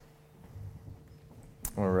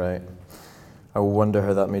All right. I wonder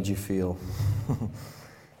how that made you feel.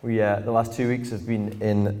 The last 2 weeks have been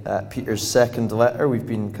in Peter's second letter. We've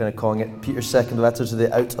been kind of calling it Peter's second letter to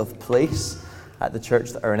the out of place at the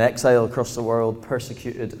church that are in exile across the world,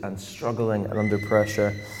 persecuted and struggling and under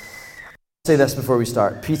pressure. I'll say this before we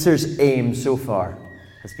start. Peter's aim so far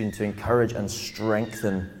has been to encourage and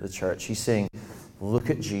strengthen the church. He's saying, look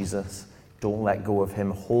at Jesus, don't let go of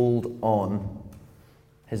him, hold on.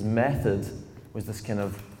 His method was this kind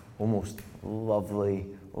of almost lovely,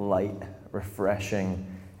 light, refreshing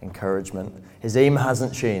encouragement. His aim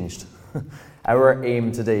hasn't changed. Our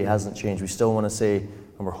aim today hasn't changed. We still want to say,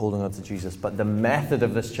 and we're holding on to Jesus, but the method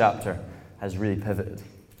of this chapter has really pivoted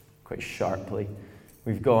quite sharply.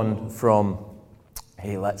 We've gone from,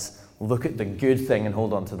 hey, let's look at the good thing and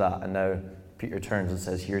hold on to that, and now Peter turns and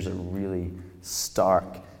says, here's a really stark,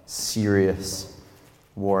 serious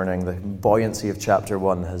warning. The buoyancy of chapter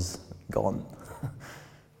 1 has gone.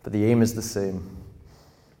 But the aim is the same.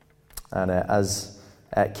 And as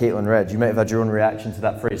Caitlin read, you might have had your own reaction to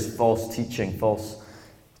that phrase, false teaching, false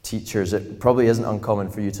teachers. It probably isn't uncommon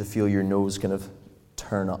for you to feel your nose kind of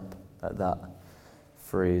turn up at that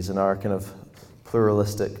phrase. In our kind of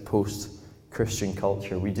pluralistic post-Christian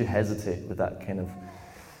culture, we do hesitate with that kind of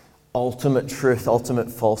ultimate truth,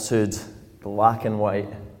 ultimate falsehood, black and white.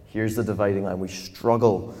 Here's the dividing line. We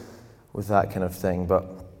struggle with that kind of thing, but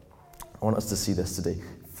I want us to see this today.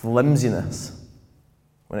 Flimsiness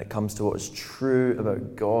when it comes to what is true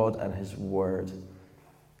about God and his word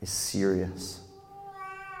is serious.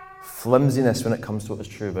 Flimsiness when it comes to what is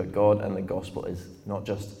true about God and the gospel is not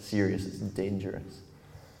just serious, it's dangerous.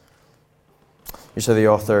 Here's how the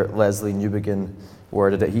author Leslie Newbegin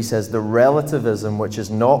worded it. He says, the relativism which is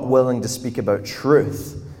not willing to speak about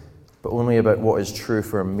truth, but only about what is true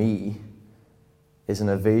for me, is an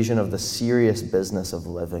evasion of the serious business of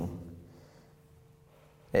living.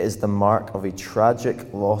 It is the mark of a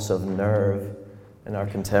tragic loss of nerve in our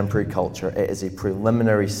contemporary culture. It is a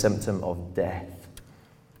preliminary symptom of death.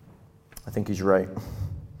 I think he's right.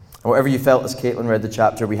 And whatever you felt as Caitlin read the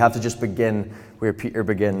chapter, we have to just begin where Peter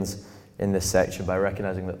begins in this section by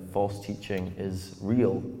recognizing that false teaching is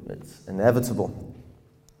real. It's inevitable.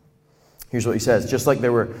 Here's what he says. Just like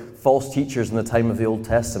there were false teachers in the time of the Old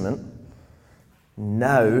Testament,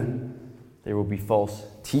 now there will be false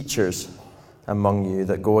teachers among you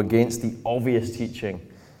that go against the obvious teaching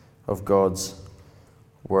of God's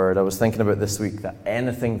word. I was thinking about this week that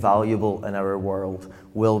anything valuable in our world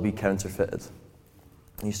will be counterfeited.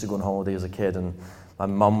 I used to go on holiday as a kid, and my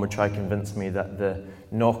mum would try to convince me that the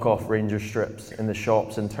knockoff Ranger strips in the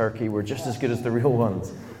shops in Turkey were just as good as the real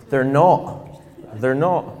ones. They're not. They're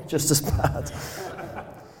not. Just as bad.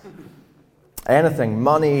 Anything,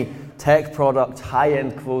 money, tech product,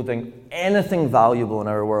 high-end clothing, anything valuable in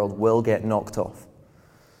our world will get knocked off.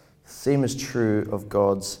 Same is true of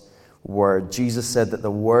God's word. Jesus said that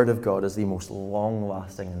the word of God is the most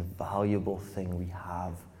long-lasting and valuable thing we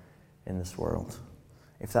have in this world.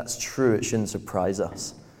 If that's true, it shouldn't surprise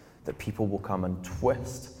us that people will come and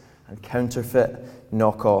twist and counterfeit,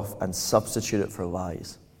 knock off, and substitute it for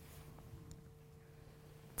lies.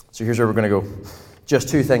 So here's where we're going to go. Just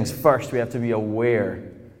two things. First, we have to be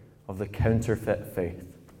aware of the counterfeit faith.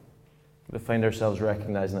 We find ourselves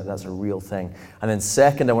recognizing that that's a real thing. And then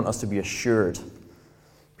second, I want us to be assured.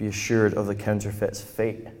 Be assured of the counterfeit's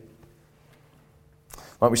fate.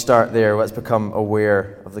 Why don't we start there? Let's become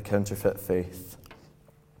aware of the counterfeit faith.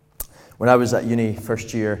 When I was at uni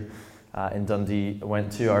first year in Dundee, I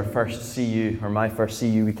went to our first CU, or my first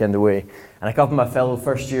CU weekend away, and a couple of my fellow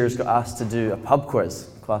first years got asked to do a pub quiz,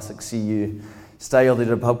 classic CU style. They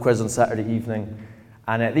did a pub quiz on Saturday evening,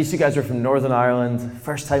 and these two guys were from Northern Ireland,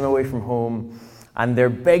 first time away from home, and their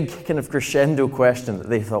big kind of crescendo question that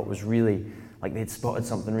they thought was really, like they'd spotted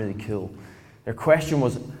something really cool. Their question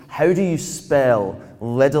was, how do you spell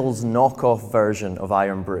Lidl's knockoff version of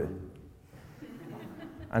Iron Brew?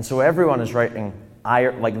 And so everyone is writing,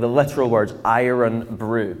 like the literal words, Iron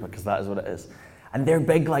Brew, because that is what it is. And they're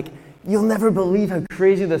big like, you'll never believe how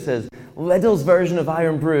crazy this is. Lidl's version of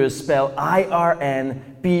Iron Brew is spelled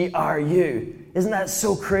IRNBRU. Isn't that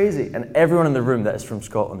so crazy? And everyone in the room that is from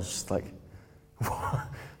Scotland is just like,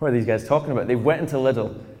 what are these guys talking about? They went into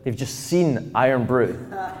Lidl, they've just seen Iron Brew.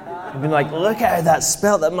 They've been like, look at how that's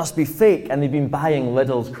spelled, that must be fake. And they've been buying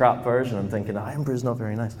Lidl's crap version and thinking, Iron Brew's not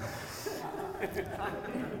very nice.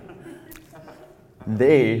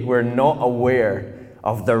 They were not aware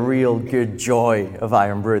of the real good joy of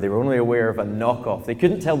Iron Brew. They were only aware of a knockoff. They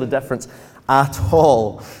couldn't tell the difference at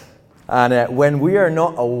all. And when we are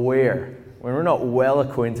not aware, when we're not well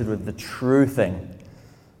acquainted with the true thing,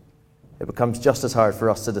 it becomes just as hard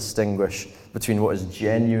for us to distinguish between what is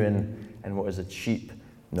genuine and what is a cheap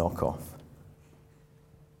knockoff.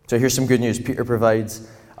 So here's some good news. Peter provides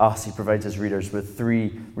his readers with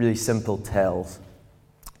 3 really simple tells,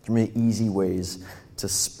 3 easy ways to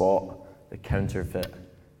spot the counterfeit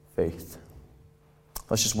faith.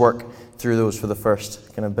 Let's just work through those for the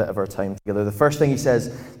first kind of bit of our time together. The first thing he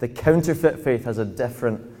says, the counterfeit faith has a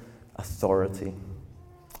different authority.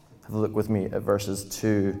 Have a look with me at verses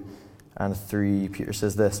 2 and 3. Peter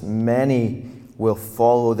says this, many will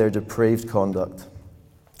follow their depraved conduct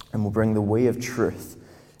and will bring the way of truth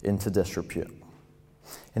into disrepute.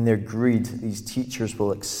 In their greed, these teachers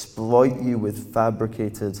will exploit you with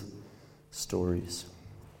fabricated stories.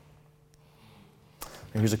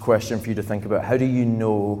 And here's a question for you to think about. How do you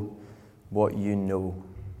know what you know?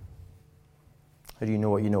 How do you know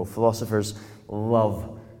what you know? Philosophers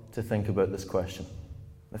love to think about this question.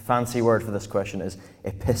 The fancy word for this question is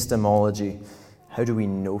epistemology. How do we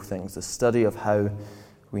know things? The study of how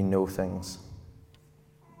we know things.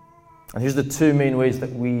 And here's the 2 main ways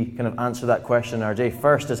that we kind of answer that question in our day.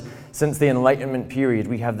 First is, since the Enlightenment period,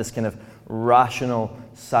 we have this kind of rational,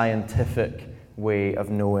 scientific way of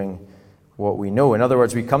knowing what we know. In other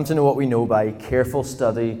words, we come to know what we know by careful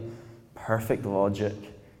study, perfect logic,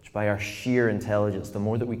 by our sheer intelligence. The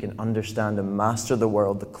more that we can understand and master the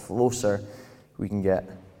world, the closer we can get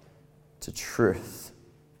to truth.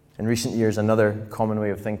 In recent years, another common way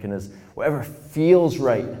of thinking is, whatever feels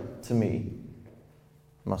right to me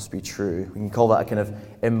must be true. We can call that a kind of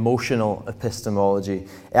emotional epistemology.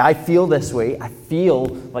 I feel this way. I feel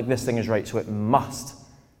like this thing is right, so it must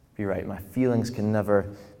be right. My feelings can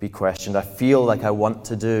never be questioned. I feel like I want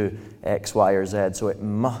to do X, Y, or Z, so it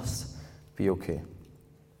must be okay.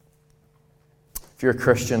 If you're a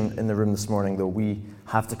Christian in the room this morning, though, we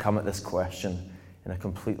have to come at this question in a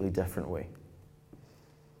completely different way.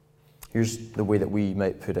 Here's the way that we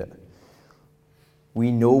might put it.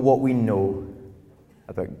 We know what we know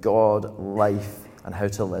about God, life, and how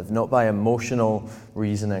to live, not by emotional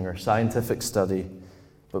reasoning or scientific study,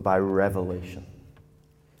 but by revelation.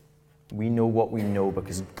 We know what we know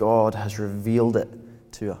because God has revealed it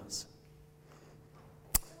to us.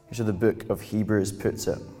 Here's how the book of Hebrews puts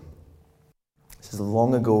it. It says,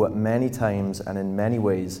 long ago, at many times and in many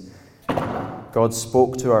ways, God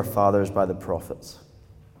spoke to our fathers by the prophets.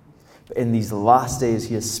 But in these last days,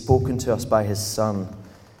 he has spoken to us by his Son,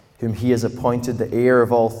 whom he has appointed the heir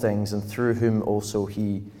of all things, and through whom also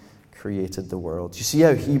he created the world. You see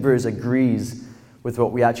how Hebrews agrees with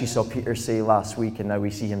what we actually saw Peter say last week, and now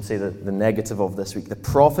we see him say the negative of this week. The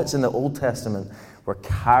prophets in the Old Testament were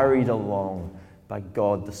carried along by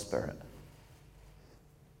God the Spirit.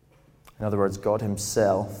 In other words, God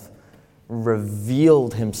himself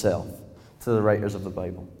revealed himself to the writers of the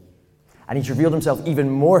Bible. And he's revealed himself even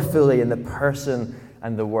more fully in the person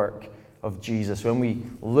and the work of Jesus. When we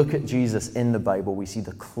look at Jesus in the Bible, we see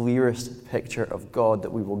the clearest picture of God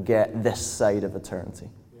that we will get this side of eternity.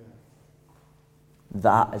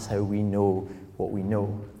 That is how we know what we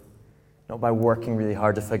know. Not by working really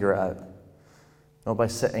hard to figure it out. Not by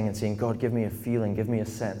sitting and saying, God, give me a feeling, give me a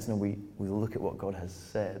sense. No, we look at what God has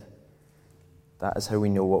said. That is how we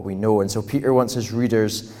know what we know. And so Peter wants his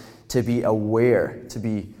readers to be aware, to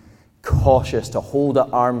be cautious, to hold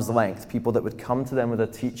at arm's length people that would come to them with a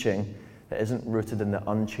teaching that isn't rooted in the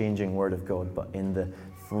unchanging Word of God, but in the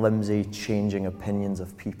flimsy, changing opinions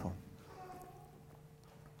of people.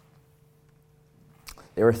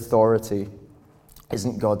 Their authority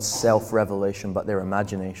isn't God's self-revelation, but their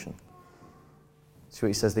imagination. So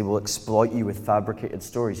he says they will exploit you with fabricated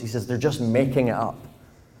stories. He says they're just making it up.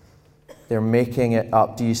 They're making it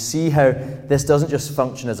up. Do you see how this doesn't just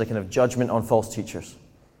function as a kind of judgment on false teachers?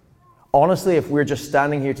 Honestly, if we're just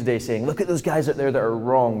standing here today saying, look at those guys out there that are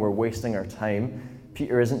wrong, we're wasting our time.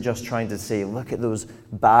 Peter isn't just trying to say, look at those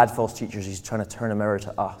bad false teachers. He's trying to turn a mirror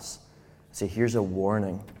to us. Say, here's a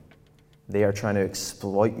warning. They are trying to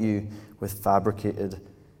exploit you with fabricated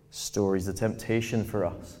stories. The temptation for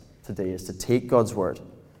us today is to take God's word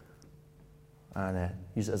and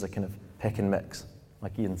use it as a kind of pick and mix,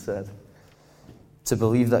 like Ian said. To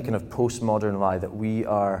believe that kind of postmodern lie that we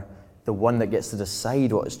are the one that gets to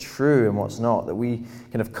decide what is true and what's not, that we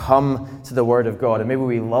kind of come to the Word of God and maybe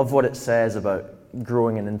we love what it says about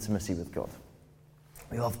growing in intimacy with God.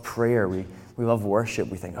 We love prayer, we love worship,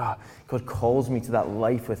 we think, God calls me to that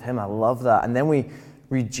life with him, I love that. And then we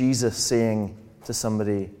read Jesus saying to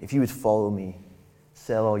somebody, if you would follow me,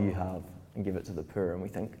 sell all you have and give it to the poor. And we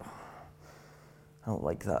think, I don't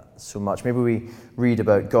like that so much. Maybe we read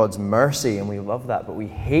about God's mercy and we love that, but we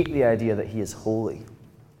hate the idea that he is holy.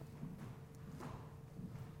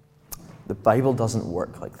 The Bible doesn't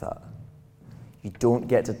work like that. You don't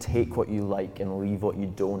get to take what you like and leave what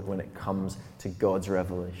you don't when it comes to God's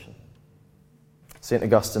revelation. St.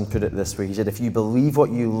 Augustine put it this way. He said, if you believe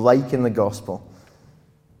what you like in the gospel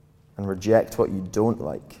and reject what you don't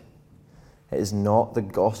like, it is not the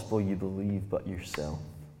gospel you believe, but yourself.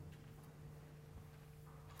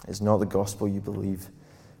 It is not the gospel you believe,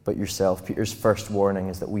 but yourself. Peter's first warning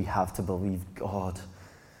is that we have to believe God,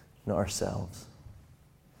 not ourselves.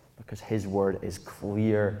 Because his word is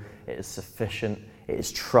clear, it is sufficient, it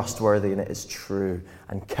is trustworthy, and it is true.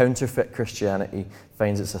 And counterfeit Christianity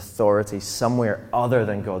finds its authority somewhere other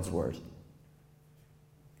than God's word.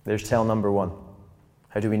 There's tell number one.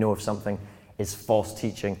 How do we know if something is false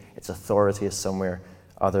teaching? Its authority is somewhere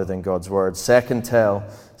other than God's word. Second tell,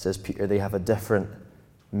 says Peter, they have a different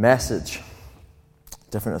message,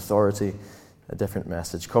 different authority, a different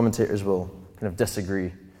message. Commentators will kind of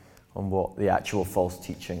disagree on what the actual false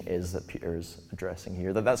teaching is that Peter is addressing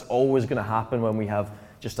here. That's always going to happen when we have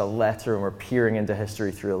just a letter and we're peering into history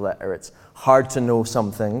through a letter. It's hard to know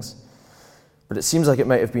some things, but it seems like it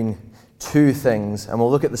might have been two things, and we'll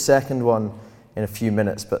look at the second one in a few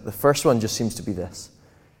minutes, but the first one just seems to be this.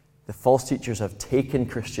 The false teachers have taken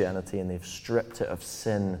Christianity and they've stripped it of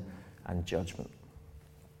sin and judgment.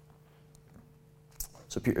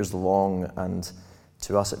 So Peter's long, and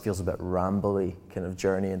to us it feels a bit rambly kind of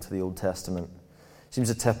journey into the Old Testament. Seems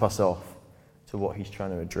to tip us off to what he's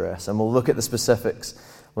trying to address. And we'll look at the specifics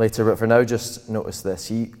later, but for now just notice this.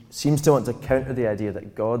 He seems to want to counter the idea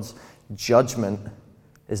that God's judgment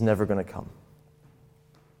is never going to come.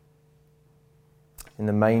 In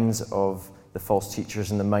the minds of the false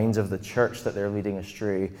teachers, in the minds of the church that they're leading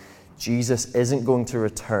astray, Jesus isn't going to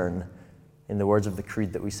return, in the words of the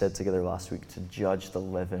creed that we said together last week, to judge the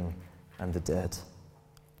living and the dead.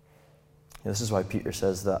 This is why Peter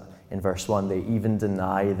says that in verse 1, they even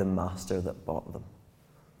deny the master that bought them.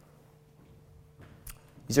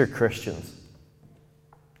 These are Christians,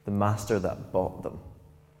 the master that bought them.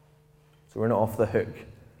 So we're not off the hook.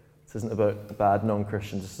 This isn't about bad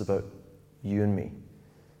non-Christians, this is about you and me.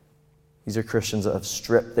 These are Christians that have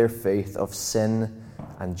stripped their faith of sin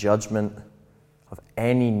and judgment, of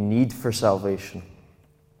any need for salvation.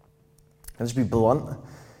 And let's be blunt.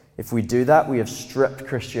 If we do that, we have stripped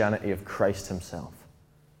Christianity of Christ himself.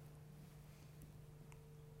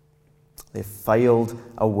 They've filed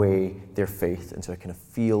away their faith into a kind of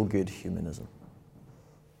feel-good humanism.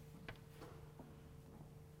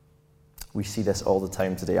 We see this all the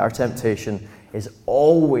time today. Our temptation is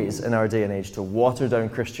always in our day and age to water down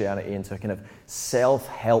Christianity into a kind of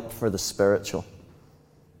self-help for the spiritual,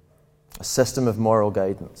 a system of moral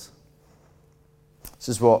guidance. This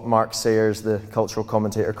is what Mark Sayers, the cultural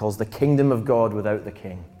commentator, calls the kingdom of God without the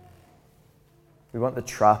king. We want the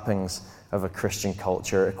trappings of a Christian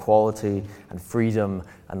culture, equality and freedom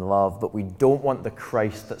and love, but we don't want the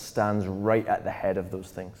Christ that stands right at the head of those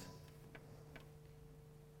things.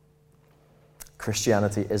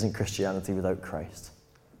 Christianity isn't Christianity without Christ.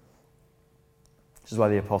 This is why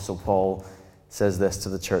the Apostle Paul says this to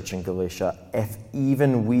the church in Galatia: if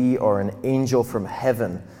even we or an angel from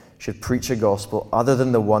heaven should preach a gospel other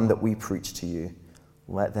than the one that we preach to you,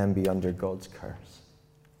 let them be under God's curse.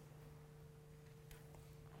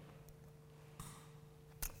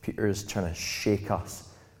 Peter is trying to shake us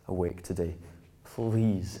awake today.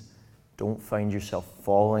 Please don't find yourself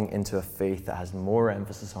falling into a faith that has more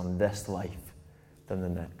emphasis on this life than the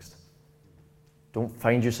next. Don't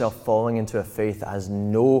find yourself falling into a faith that has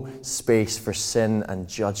no space for sin and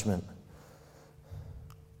judgment.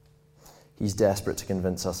 He's desperate to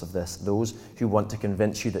convince us of this. Those who want to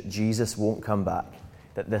convince you that Jesus won't come back,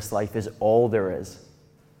 that this life is all there is,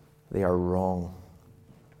 they are wrong.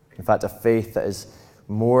 In fact, a faith that is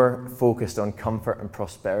more focused on comfort and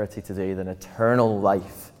prosperity today than eternal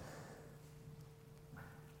life,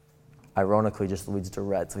 ironically, just leads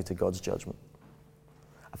directly to God's judgment.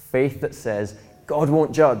 A faith that says God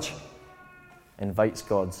won't judge invites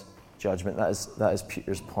God's judgment. That is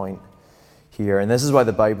Peter's point here. And this is why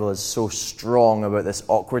the Bible is so strong about this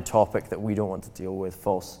awkward topic that we don't want to deal with,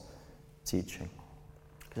 false teaching.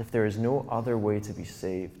 Because if there is no other way to be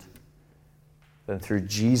saved than through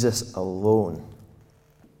Jesus alone,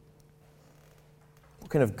 what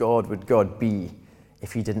kind of God would God be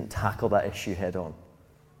if he didn't tackle that issue head on?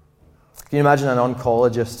 Can you imagine an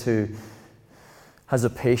oncologist who has a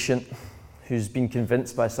patient who's been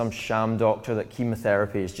convinced by some sham doctor that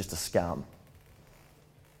chemotherapy is just a scam?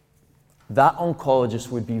 That oncologist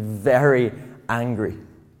would be very angry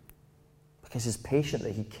because his patient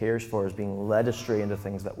that he cares for is being led astray into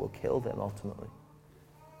things that will kill them ultimately.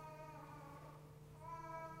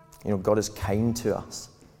 You know, God is kind to us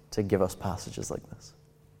to give us passages like this.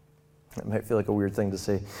 It might feel like a weird thing to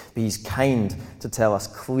say, but he's kind to tell us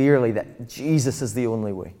clearly that Jesus is the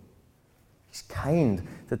only way. He's kind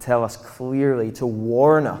to tell us clearly, to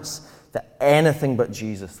warn us that anything but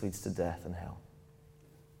Jesus leads to death and hell.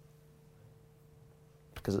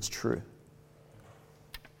 Because it's true.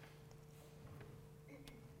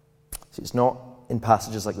 See, it's not in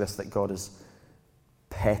passages like this that God is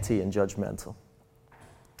petty and judgmental.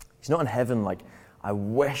 He's not in heaven like, I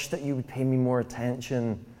wish that you would pay me more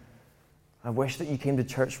attention. I wish that you came to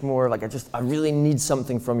church more. Like, I really need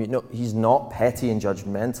something from you. No, he's not petty and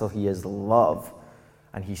judgmental. He is love.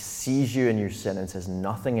 And he sees you in your sin and says,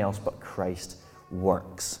 nothing else but Christ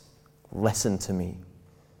works. Listen to me.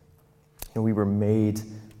 We were made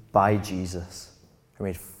by Jesus. We were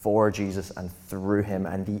made for Jesus and through him.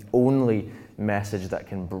 And the only message that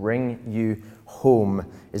can bring you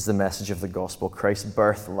home is the message of the gospel. Christ's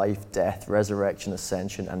birth, life, death, resurrection,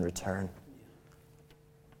 ascension, and return.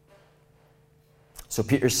 So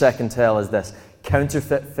Peter's second tell is this: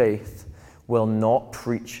 counterfeit faith will not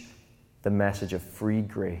preach the message of free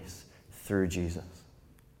grace through Jesus.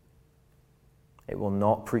 It will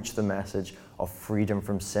not preach the message of freedom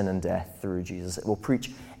from sin and death through Jesus. It will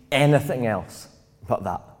preach anything else but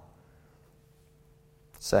that.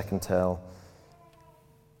 Second tell,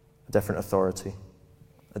 a different authority,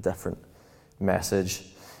 a different message.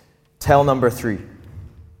 Tell number 3,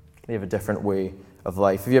 they have a different way of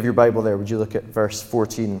life. If you have your Bible there, would you look at verse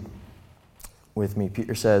 14 with me?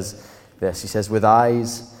 Peter says this. He says, with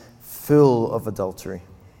eyes full of adultery,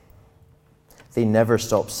 they never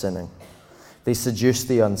stop sinning. They seduce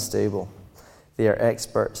the unstable. They are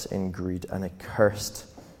experts in greed, an accursed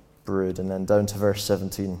brood. And then down to verse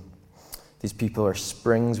 17. These people are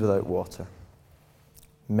springs without water,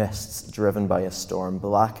 mists driven by a storm.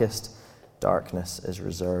 Blackest darkness is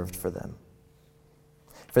reserved for them.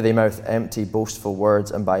 For they mouth empty, boastful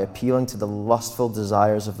words, and by appealing to the lustful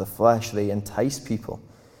desires of the flesh, they entice people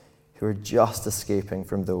who are just escaping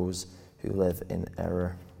from those who live in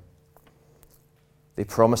error. They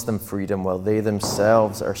promise them freedom while they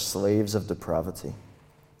themselves are slaves of depravity.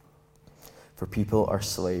 For people are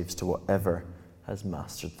slaves to whatever has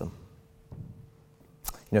mastered them.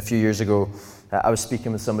 A few years ago, I was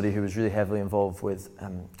speaking with somebody who was really heavily involved with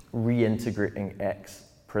reintegrating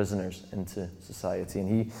ex-prisoners into society. And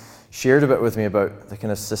he shared a bit with me about the kind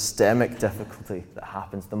of systemic difficulty that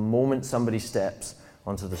happens the moment somebody steps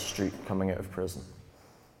onto the street coming out of prison.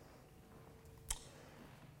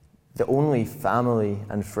 The only family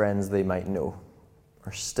and friends they might know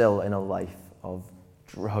are still in a life of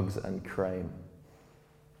drugs and crime.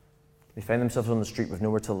 They find themselves on the street with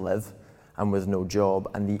nowhere to live and with no job,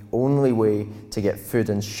 and the only way to get food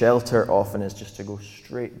and shelter often is just to go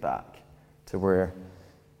straight back to where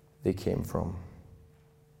they came from.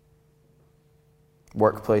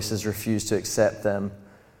 Workplaces refuse to accept them.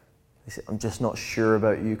 They say, I'm just not sure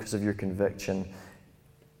about you because of your conviction.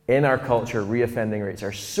 In our culture, reoffending rates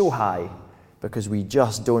are so high because we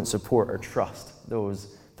just don't support or trust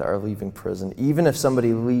those that are leaving prison. Even if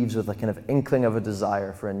somebody leaves with a kind of inkling of a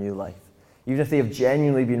desire for a new life, even if they have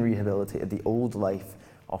genuinely been rehabilitated, the old life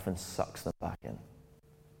often sucks them back in.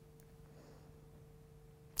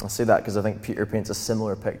 I'll say that because I think Peter paints a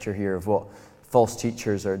similar picture here of what false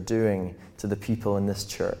teachers are doing to the people in this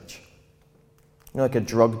church. Like a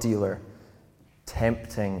drug dealer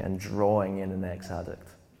tempting and drawing in an ex-addict.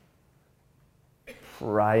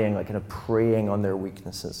 Preying on their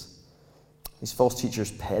weaknesses. These false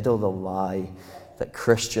teachers peddle the lie that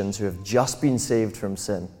Christians who have just been saved from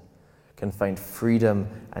sin can find freedom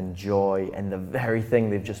and joy in the very thing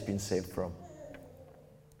they've just been saved from.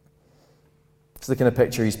 It's the kind of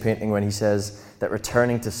picture he's painting when he says that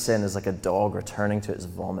returning to sin is like a dog returning to its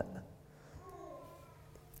vomit.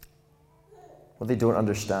 What they don't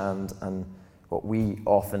understand, and what we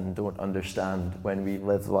often don't understand when we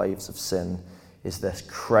live lives of sin, is this: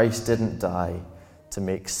 Christ didn't die to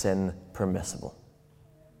make sin permissible.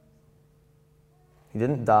 He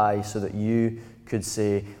didn't die so that you could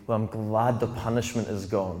say, well, I'm glad the punishment is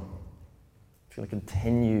gone. I'm going to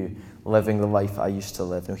continue living the life I used to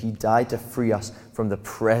live. No, he died to free us from the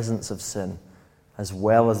presence of sin as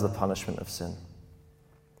well as the punishment of sin.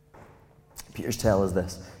 Peter's tell is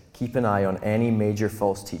this: keep an eye on any major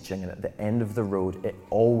false teaching, and at the end of the road, it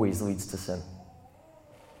always leads to sin.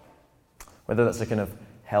 Whether that's a kind of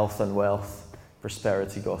health and wealth,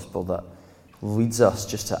 prosperity gospel that leads us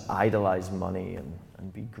just to idolize money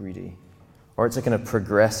and be greedy, or it's a kind of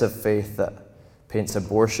progressive faith that paints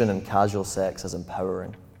abortion and casual sex as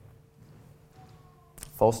empowering.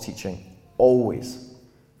 False teaching always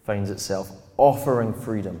finds itself offering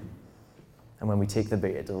freedom, and when we take the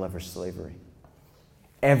bait, it delivers slavery.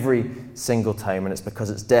 every single time, and it's because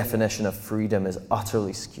its definition of freedom is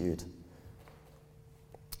utterly skewed.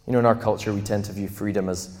 You know, in our culture, we tend to view freedom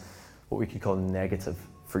as what we could call negative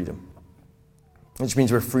freedom, which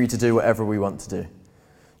means we're free to do whatever we want to do.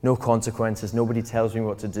 No consequences, nobody tells me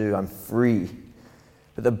what to do, I'm free.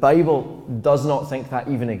 But the Bible does not think that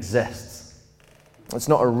even exists. It's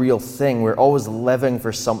not a real thing. We're always living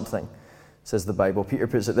for something, says the Bible. Peter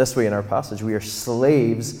puts it this way in our passage: we are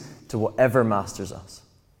slaves to whatever masters us.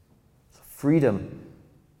 So freedom,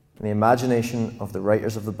 in the imagination of the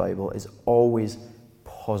writers of the Bible, is always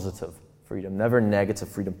positive freedom, never negative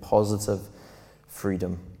freedom, positive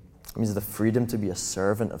freedom. It means the freedom to be a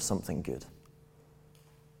servant of something good,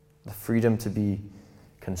 the freedom to be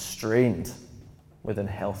constrained within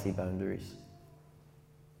healthy boundaries.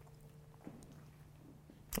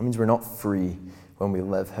 It means we're not free when we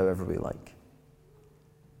live however we like.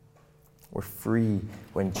 We're free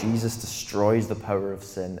when Jesus destroys the power of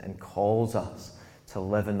sin and calls us to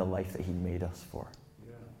live in the life that he made us for.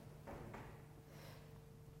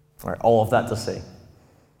 All right, all of that to say,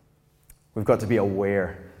 we've got to be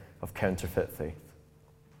aware of counterfeit faith.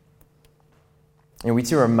 And we need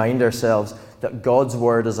to remind ourselves that God's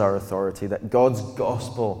word is our authority, that God's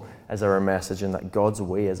gospel is our message, and that God's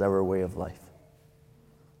way is our way of life.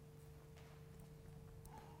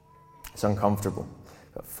 It's uncomfortable,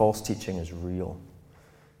 but false teaching is real.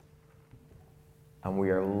 And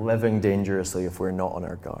we are living dangerously if we're not on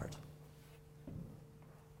our guard.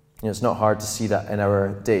 You know, it's not hard to see that in our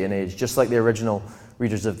day and age. Just like the original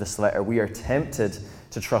readers of this letter, we are tempted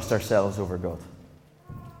to trust ourselves over God,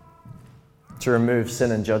 to remove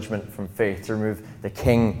sin and judgment from faith, to remove the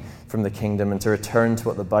king from the kingdom, and to return to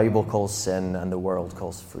what the Bible calls sin and the world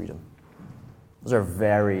calls freedom. Those are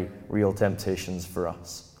very real temptations for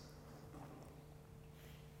us.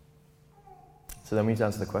 So then we need to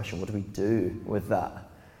answer the question, what do we do with that?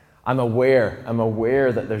 I'm aware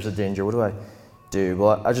that there's a danger. What do I do?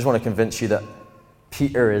 Well, I just want to convince you that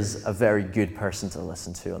Peter is a very good person to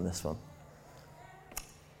listen to on this one.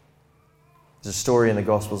 There's a story in the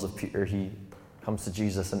Gospels of Peter. He comes to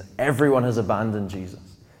Jesus and everyone has abandoned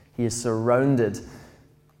Jesus. He is surrounded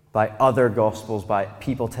by other Gospels, by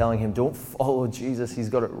people telling him, don't follow Jesus, he's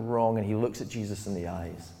got it wrong. And he looks at Jesus in the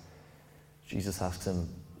eyes. Jesus asks him,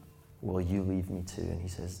 will you leave me too? And he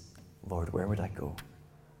says, Lord, where would I go?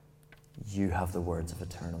 You have the words of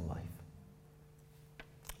eternal life.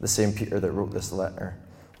 The same Peter that wrote this letter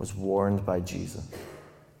was warned by Jesus.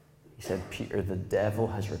 He said, Peter, the devil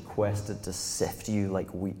has requested to sift you like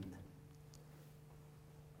wheat.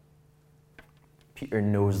 Peter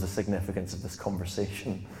knows the significance of this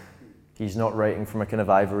conversation. He's not writing from a kind of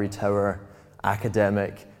ivory tower,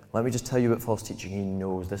 academic. Let me just tell you about false teaching. He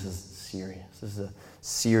knows this is serious. This is a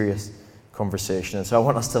serious conversation. And so I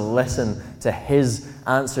want us to listen to his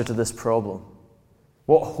answer to this problem.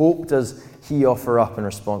 What hope does he offer up in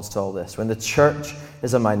response to all this? When the church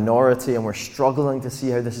is a minority and we're struggling to see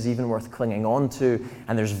how this is even worth clinging on to,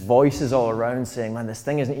 and there's voices all around saying, man, this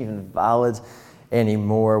thing isn't even valid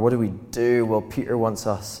anymore. What do we do? Well, Peter wants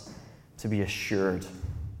us to be assured.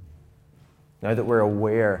 Now that we're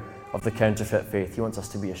aware of the counterfeit faith, he wants us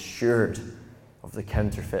to be assured of the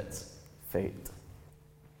counterfeit faith.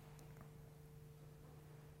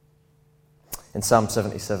 In Psalm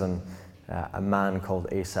 77, a man called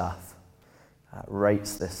Asaph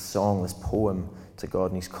writes this song, this poem to God,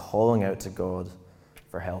 and he's calling out to God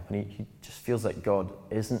for help. And he just feels like God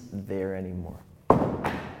isn't there anymore.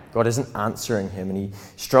 God isn't answering him, and he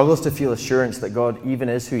struggles to feel assurance that God even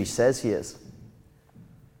is who he says he is.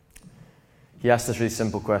 He asks this really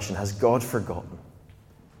simple question: has God forgotten?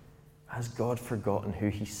 Has God forgotten who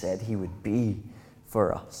he said he would be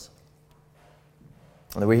for us?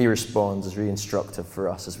 And the way he responds is really instructive for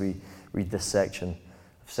us as we read this section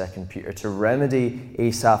of 2 Peter. To remedy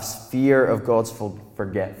Asaph's fear of God's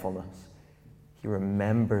forgetfulness, he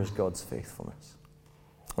remembers God's faithfulness.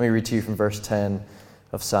 Let me read to you from verse 10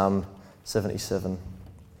 of Psalm 77. It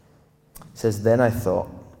says, then I thought,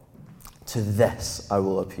 to this I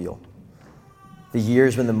will appeal. The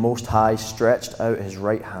years when the Most High stretched out his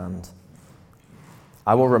right hand.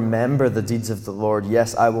 I will remember the deeds of the Lord.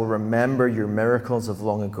 Yes, I will remember your miracles of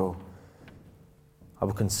long ago. I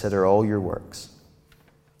will consider all your works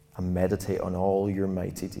and meditate on all your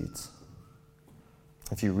mighty deeds.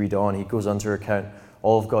 If you read on, he goes on to recount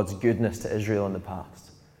all of God's goodness to Israel in the past.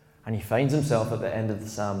 And he finds himself at the end of the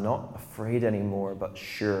psalm not afraid anymore, but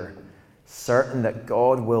sure, certain that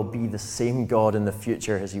God will be the same God in the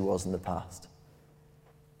future as he was in the past.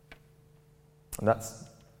 And that's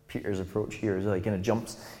Peter's approach here. Is he kind of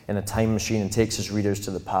jumps in a time machine and takes his readers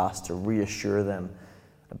to the past to reassure them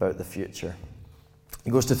about the future. He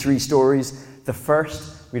goes to 3 stories. The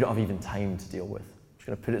first, we don't have even time to deal with. I'm just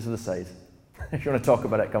going to put it to the side. If you want to talk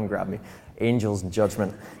about it, come grab me. Angels and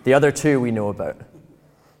judgment. The other 2 we know about.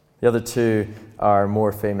 The other 2 are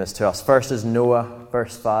more famous to us. First is Noah,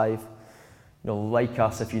 verse 5. Like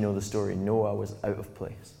us, if you know the story, Noah was out of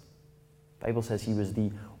place. The Bible says he was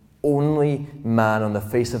the only man on the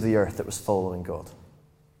face of the earth that was following God.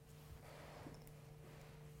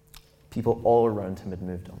 People all around him had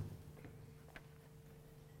moved on.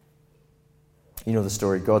 You know the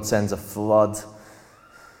story. God sends a flood.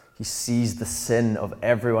 He sees the sin of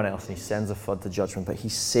everyone else and he sends a flood to judgment, but he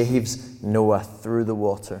saves Noah through the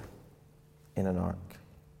water in an ark.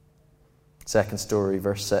 Second story,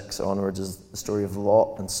 verse 6 onwards, is the story of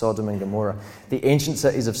Lot and Sodom and Gomorrah. The ancient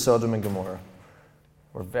cities of Sodom and Gomorrah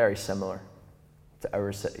were very similar to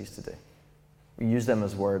our cities today. We use them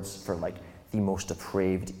as words for the most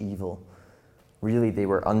depraved evil. Really, they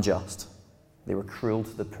were unjust. They were cruel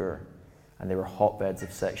to the poor. And they were hotbeds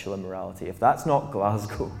of sexual immorality. If that's not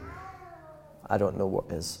Glasgow, I don't know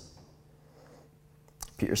what is.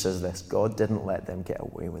 Peter says this: God didn't let them get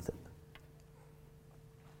away with it.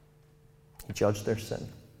 He judged their sin.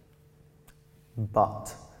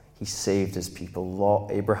 But he saved his people.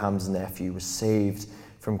 Lot, Abraham's nephew, was saved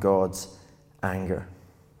from God's anger.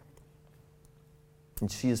 And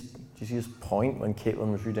do you see his point when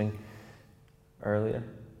Caitlin was reading earlier?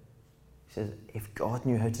 He says, if God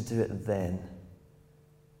knew how to do it then,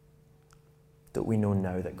 don't we know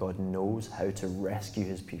now that God knows how to rescue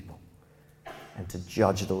his people and to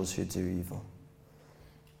judge those who do evil?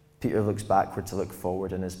 Peter looks backward to look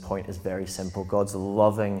forward, and his point is very simple. God's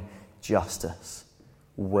loving justice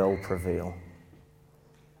will prevail.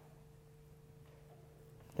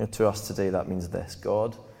 To us today, that means this: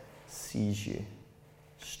 God sees you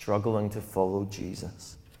struggling to follow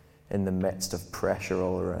Jesus in the midst of pressure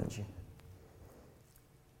all around you.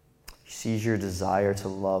 He sees your desire to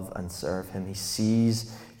love and serve him. He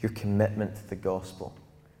sees your commitment to the gospel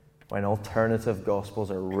when alternative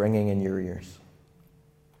gospels are ringing in your ears.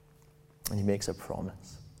 And he makes a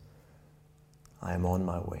promise: I am on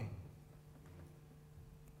my way.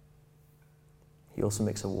 He also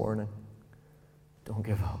makes a warning: don't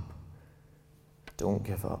give up. Don't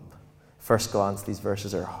give up. First glance, these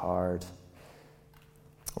verses are hard.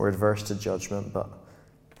 We're adverse to judgment, but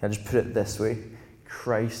I just put it this way: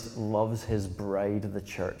 Christ loves his bride, the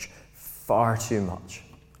church, far too much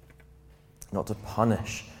not to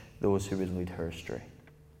punish those who would lead her astray.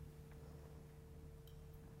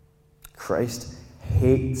 Christ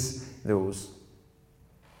hates those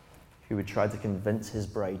who would try to convince his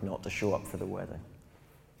bride not to show up for the wedding.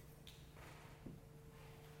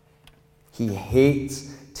 He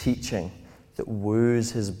hates teaching that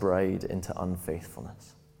woos his bride into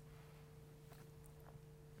unfaithfulness.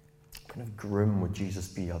 What kind of groom would Jesus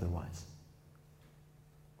be otherwise?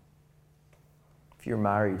 If you're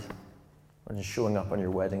married, and just showing up on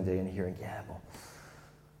your wedding day and hearing,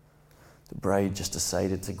 the bride just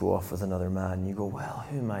decided to go off with another man, you go, well,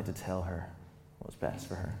 who am I to tell her what's best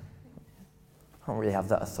for her? I don't really have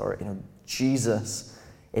that authority. Jesus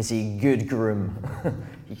is a good groom.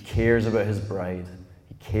 He cares about his bride.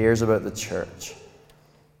 He cares about the church.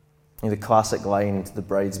 The classic line to the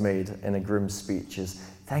bridesmaid in a groom's speech is,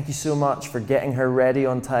 thank you so much for getting her ready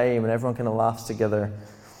on time, and everyone kind of laughs together.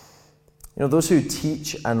 Those who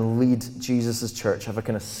teach and lead Jesus' church have a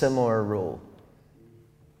kind of similar role.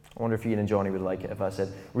 I wonder if Ian and Johnny would like it if I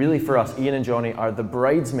said, really for us, Ian and Johnny are the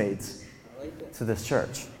bridesmaids to this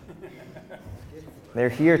church. They're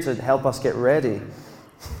here to help us get ready.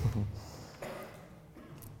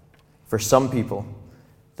 For some people,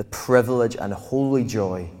 the privilege and holy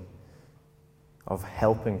joy of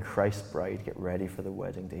helping Christ's bride get ready for the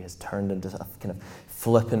wedding day has turned into a kind of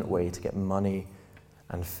flippant way to get money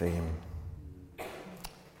and fame.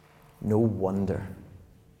 No wonder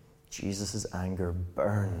Jesus' anger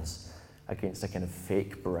burns against a kind of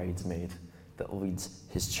fake bridesmaid that leads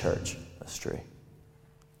his church astray.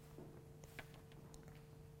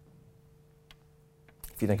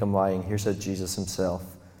 If you think I'm lying, here's how Jesus himself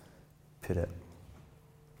put it: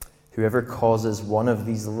 whoever causes one of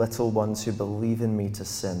these little ones who believe in me to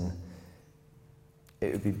sin,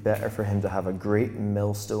 it would be better for him to have a great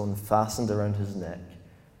millstone fastened around his neck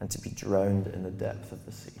and to be drowned in the depth of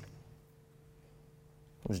the sea.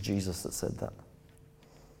 It was Jesus that said that.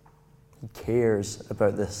 He cares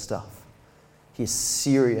about this stuff. He is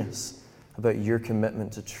serious about your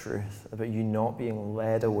commitment to truth, about you not being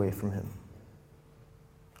led away from him.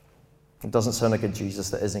 It doesn't sound like a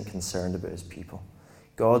Jesus that isn't concerned about his people.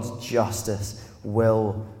 God's justice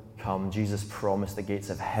will come. Jesus promised the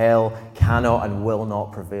gates of hell cannot and will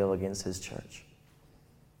not prevail against his church.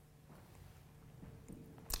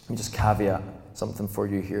 Let me just caveat something for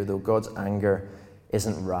you here, though. God's anger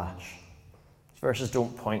isn't rash. These verses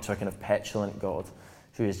don't point to a kind of petulant God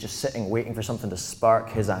who is just sitting waiting for something to spark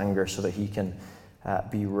his anger so that he can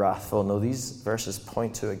be wrathful. No, these verses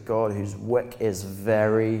point to a God whose wick is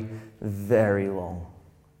very, very long.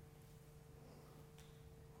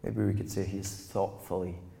 Maybe we could say he is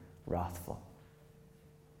thoughtfully wrathful.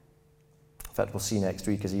 In fact, we'll see next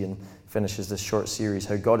week as Ian finishes this short series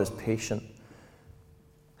how God is patient,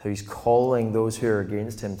 how he's calling those who are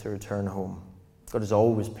against him to return home. God is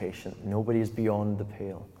always patient. Nobody is beyond the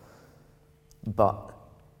pale. But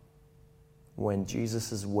when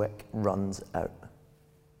Jesus' wick runs out,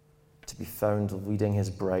 to be found leading his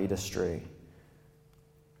bride astray,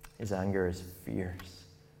 his anger is fierce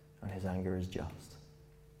and his anger is just.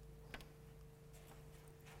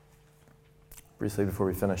 Briefly before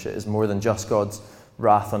we finish, it is more than just God's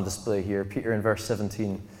wrath on display here. Peter in verse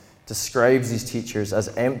 17 describes these teachers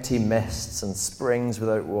as empty mists and springs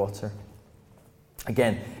without water.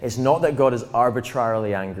 Again, it's not that God is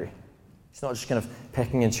arbitrarily angry. He's not just kind of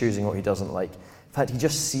picking and choosing what he doesn't like. In fact, he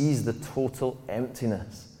just sees the total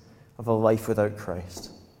emptiness of a life without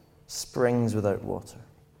Christ. Springs without water.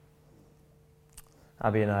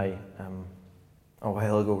 Abby and I, a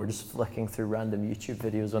while ago, we were just flicking through random YouTube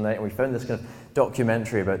videos one night, and we found this kind of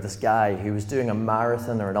documentary about this guy who was doing a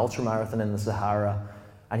marathon or an ultramarathon in the Sahara,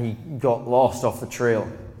 and he got lost off the trail.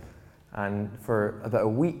 And for about a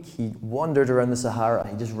week, he wandered around the Sahara.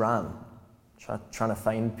 He just ran, trying to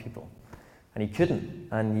find people. And he couldn't.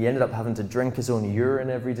 And he ended up having to drink his own urine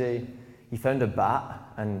every day. He found a bat,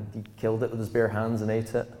 and he killed it with his bare hands and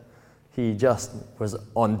ate it. He just was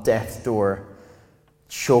on death's door,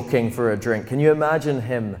 choking for a drink. Can you imagine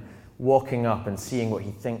him walking up and seeing what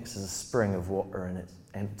he thinks is a spring of water and it's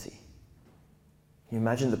empty? Can you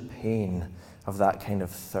imagine the pain of that kind of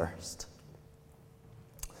thirst?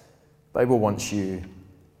 The Bible wants you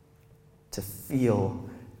to feel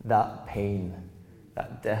that pain,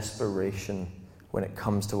 that desperation when it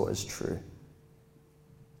comes to what is true.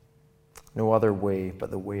 No other way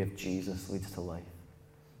but the way of Jesus leads to life.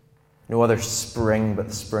 No other spring but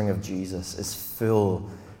the spring of Jesus is full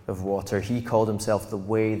of water. He called himself the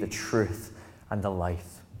way, the truth, and the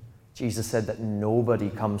life. Jesus said that nobody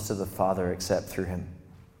comes to the Father except through him.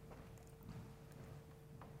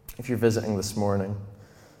 If you're visiting this morning,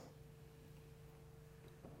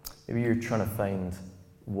 maybe you're trying to find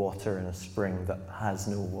water in a spring that has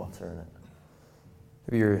no water in it.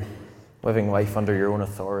 Maybe you're living life under your own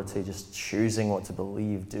authority, just choosing what to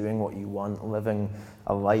believe, doing what you want, living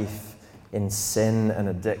a life in sin and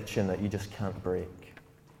addiction that you just can't break.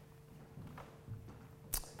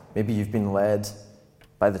 Maybe you've been led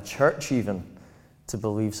by the church even to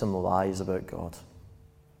believe some lies about God.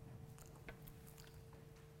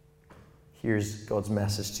 Here's God's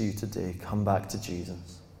message to you today. Come back to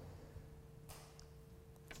Jesus.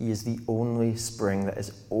 He is the only spring that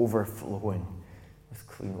is overflowing with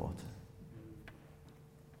clean water.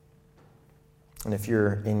 And if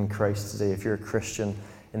you're in Christ today, if you're a Christian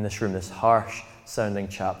in this room, this harsh sounding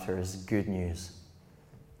chapter is good news.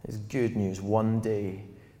 It's good news. One day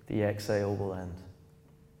the exile will end.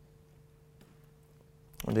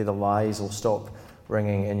 One day the lies will stop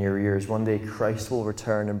ringing in your ears. One day Christ will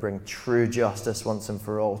return and bring true justice once and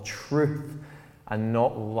for all. Truth and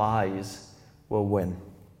not lies will win.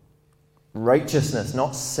 Righteousness,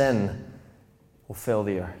 not sin, will fill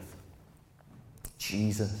the earth.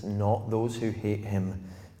 Jesus, not those who hate him,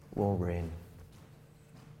 will reign.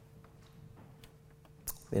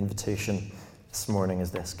 The invitation this morning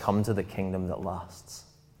is this: come to the kingdom that lasts.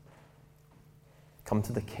 Come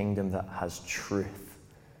to the kingdom that has truth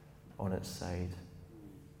on its side.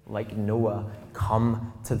 Like Noah,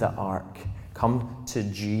 come to the ark. Come to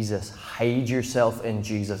Jesus. Hide yourself in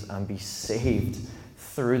Jesus and be saved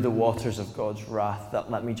through the waters of God's wrath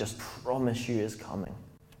that, let me just promise you, is coming.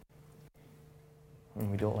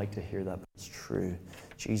 And we don't like to hear that, but it's true.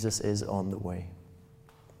 Jesus is on the way.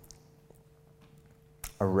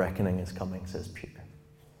 A reckoning is coming, says Peter.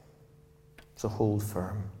 So hold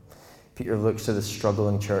firm. Peter looks to the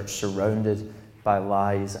struggling church surrounded by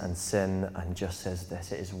lies and sin and just says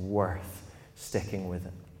this: it is worth sticking with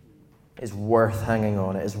it. It is worth hanging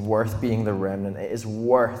on. It is worth being the remnant. It is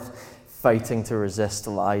worth fighting to resist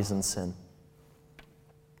lies and sin.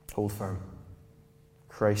 Hold firm.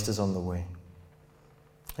 Christ is on the way.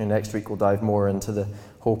 And next week we'll dive more into the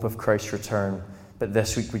hope of Christ's return. But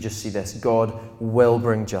this week we just see this: God will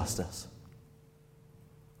bring justice.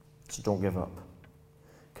 So don't give up.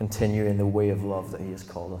 Continue in the way of love that he has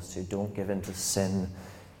called us to. Don't give in to sin.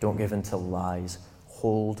 Don't give in to lies.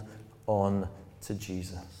 Hold on to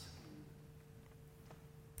Jesus.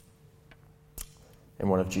 in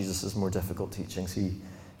one of Jesus' more difficult teachings. He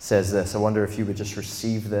says this. I wonder if you would just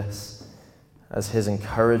receive this as his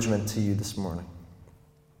encouragement to you this morning.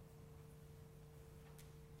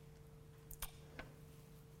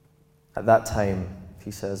 At that time,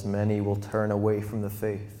 he says, many will turn away from the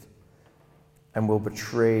faith and will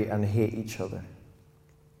betray and hate each other.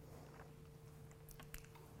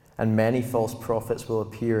 And many false prophets will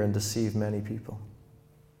appear and deceive many people.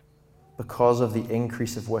 Because of the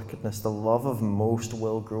increase of wickedness, the love of most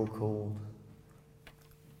will grow cold.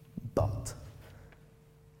 But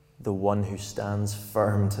the one who stands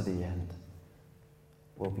firm to the end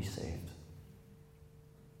will be saved.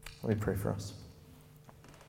 Let me pray for us.